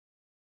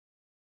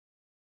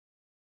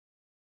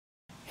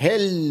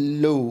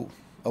Hello.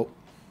 Oh,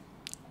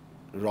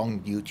 wrong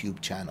YouTube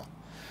channel.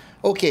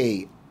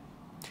 Okay,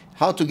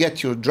 how to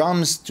get your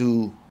drums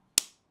to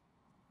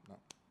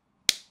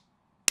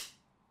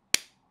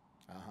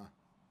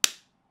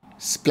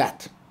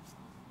splat.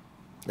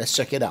 Let's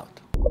check it out.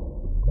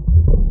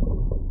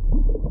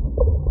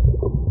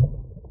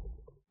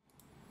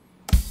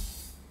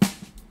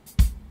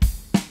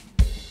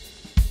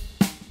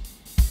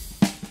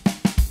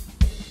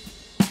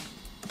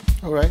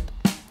 All right,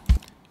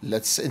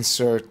 let's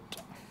insert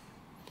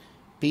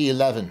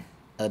P11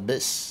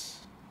 Abyss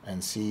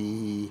and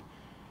see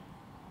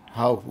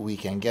how we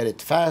can get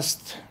it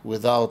fast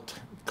without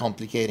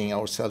complicating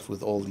ourselves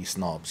with all these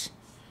knobs.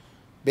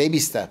 Baby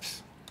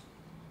steps.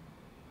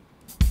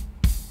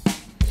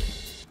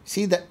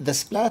 See that the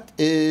splat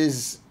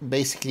is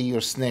basically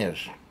your snare,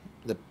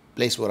 the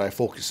place where I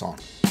focus on.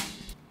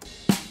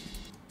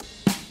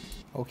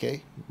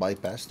 Okay,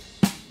 bypassed.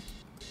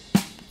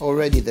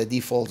 Already the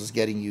default is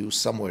getting you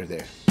somewhere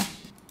there.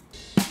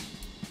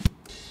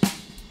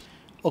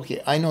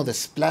 Okay, I know the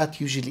splat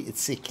usually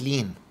it's a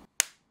clean,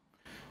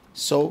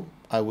 so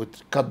I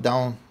would cut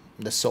down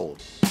the sole.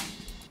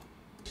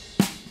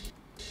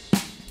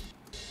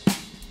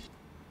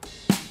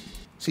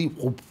 See,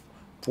 whoop,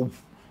 whoop.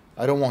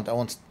 I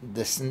want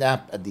the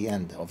snap at the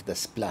end of the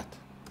splat.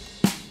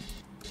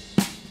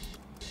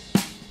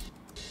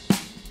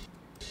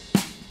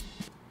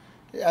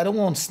 I don't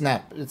want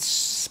snap, it's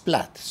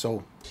splat,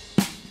 so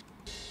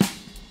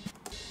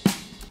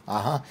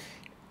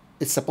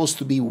it's supposed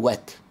to be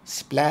wet.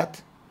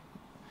 Splat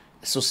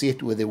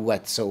associated with the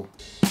wet, so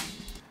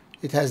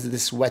it has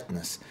this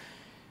wetness.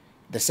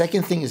 The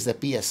second thing is the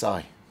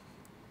PSI.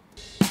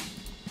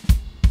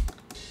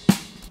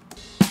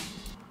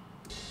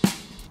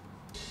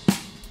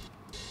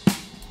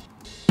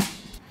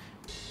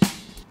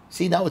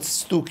 See, now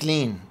it's too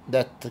clean,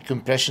 that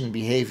compression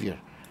behavior.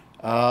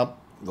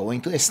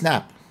 Going to a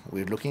snap,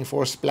 we're looking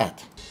for a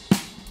splat.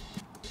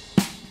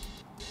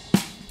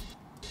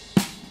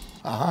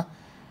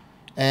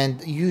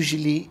 And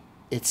usually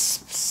it's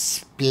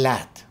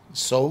splat,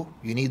 so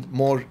you need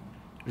more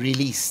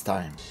release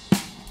time.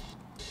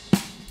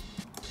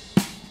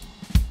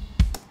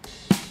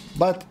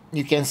 But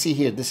you can see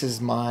here, this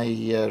is my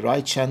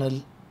right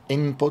channel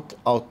input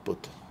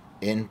output,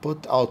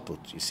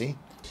 you see.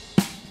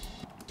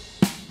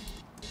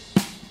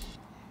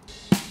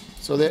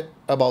 So they're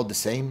about the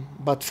same,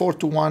 but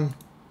 4-to-1,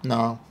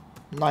 no,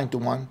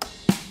 9-to-1.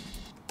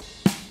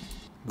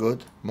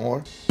 Good,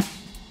 more.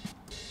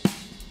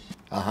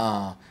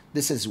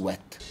 This is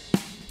wet.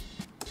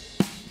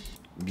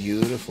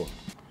 Beautiful.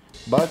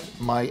 But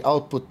my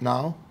output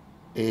now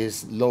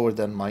is lower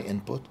than my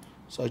input,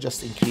 so I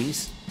just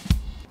increase.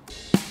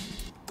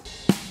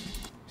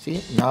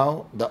 See,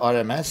 now the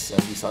RMS,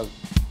 and these are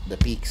the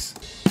peaks.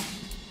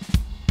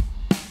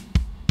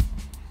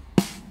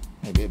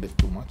 Maybe a bit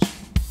too much.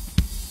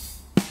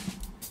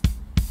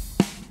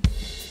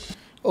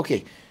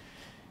 Okay,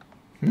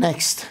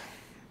 next.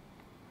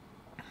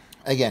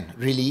 Again,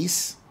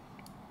 release.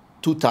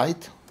 Too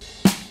tight.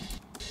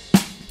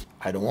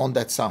 I don't want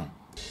that sound.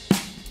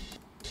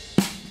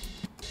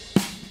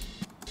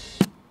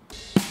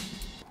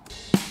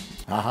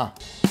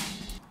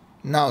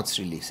 Now it's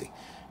releasing.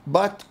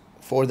 But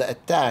for the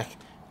attack,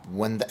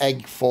 when the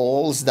egg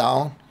falls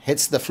down,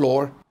 hits the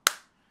floor,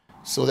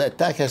 so the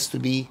attack has to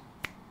be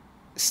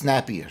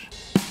snappier.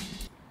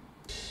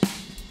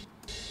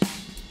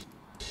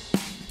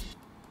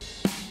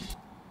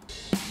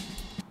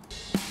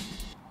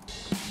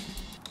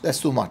 That's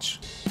too much.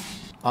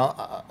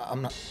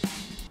 I'm not.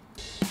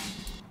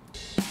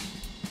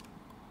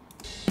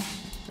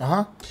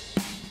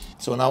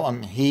 So now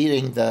I'm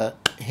hearing the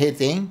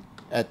hitting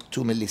at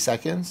 2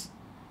 milliseconds.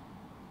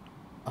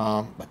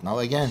 But now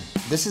again,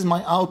 this is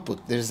my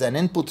output. There's an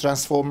input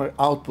transformer,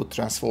 output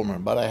transformer,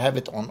 but I have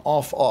it on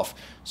off.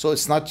 So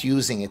it's not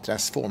using a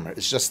transformer.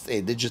 It's just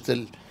a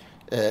digital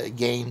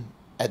gain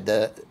at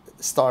the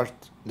start,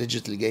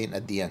 digital gain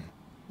at the end.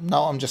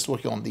 Now I'm just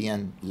working on the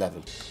end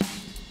level.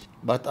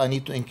 But I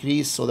need to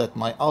increase so that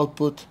my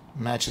output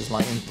matches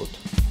my input.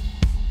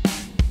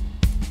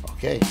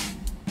 Okay.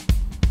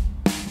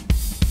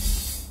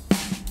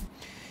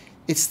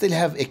 It still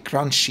have a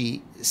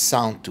crunchy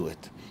sound to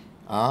it.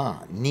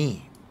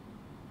 Knee.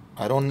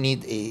 I don't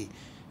need a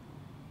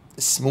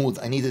smooth.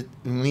 I need it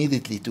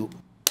immediately to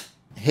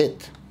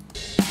hit.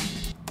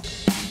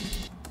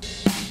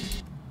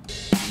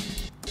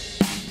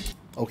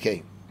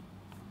 Okay.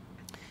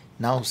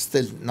 Now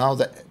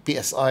the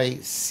PSI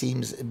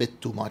seems a bit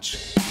too much.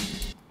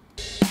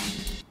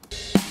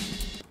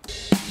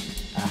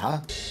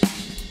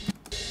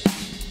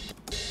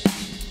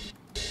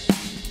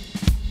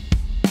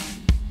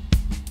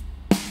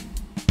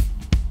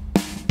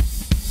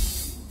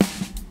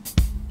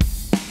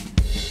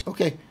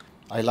 Okay,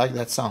 I like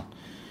that sound.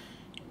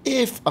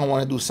 If I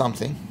want to do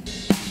something,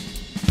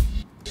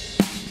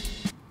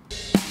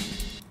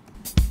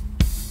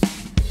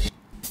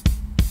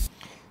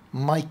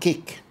 my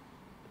kick.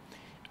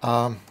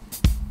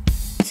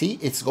 See,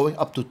 it's going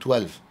up to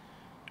 12.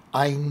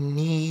 I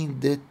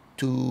need it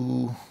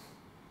to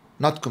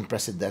not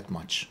compress it that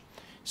much.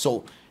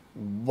 So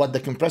what the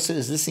compressor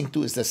is listening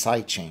to is the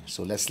side chain.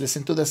 So let's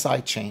listen to the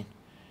side chain.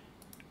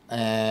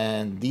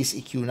 And these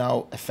EQ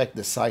now affect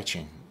the side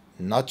chain,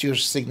 not your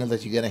signal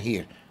that you're gonna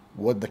hear,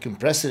 what the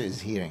compressor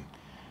is hearing.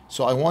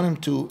 So I want him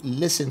to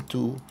listen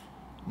to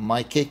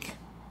my kick.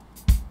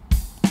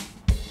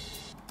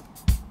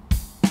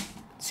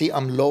 See,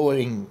 I'm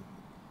lowering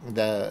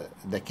the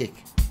kick.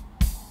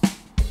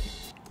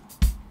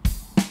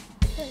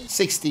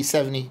 60,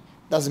 70,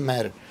 doesn't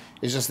matter.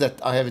 It's just that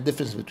I have a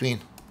difference between.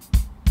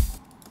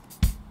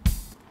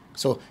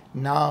 So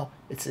now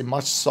it's a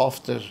much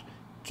softer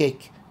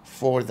kick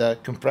for the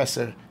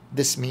compressor.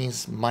 This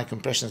means my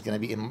compression is going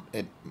to be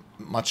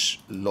much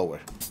lower.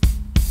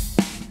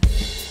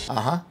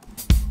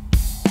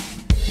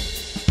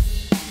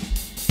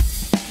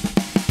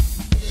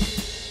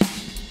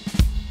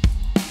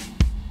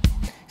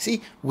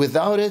 See,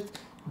 without it,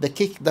 the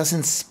kick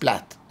doesn't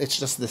splat. It's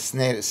just the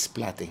snare is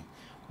splatting.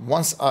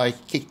 Once I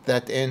kick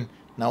that in,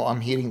 now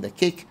I'm hearing the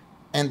kick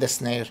and the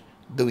snare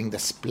doing the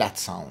splat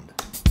sound.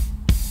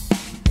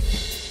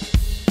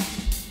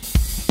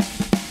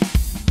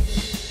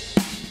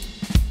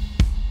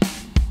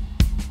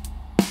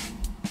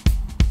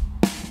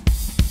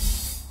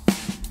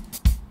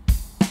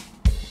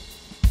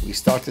 We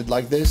started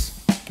like this,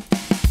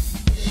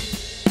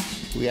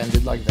 we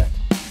ended like that.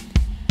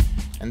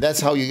 And that's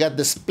how you get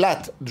the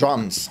splat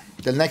drums.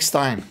 Till next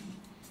time,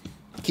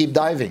 keep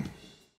diving.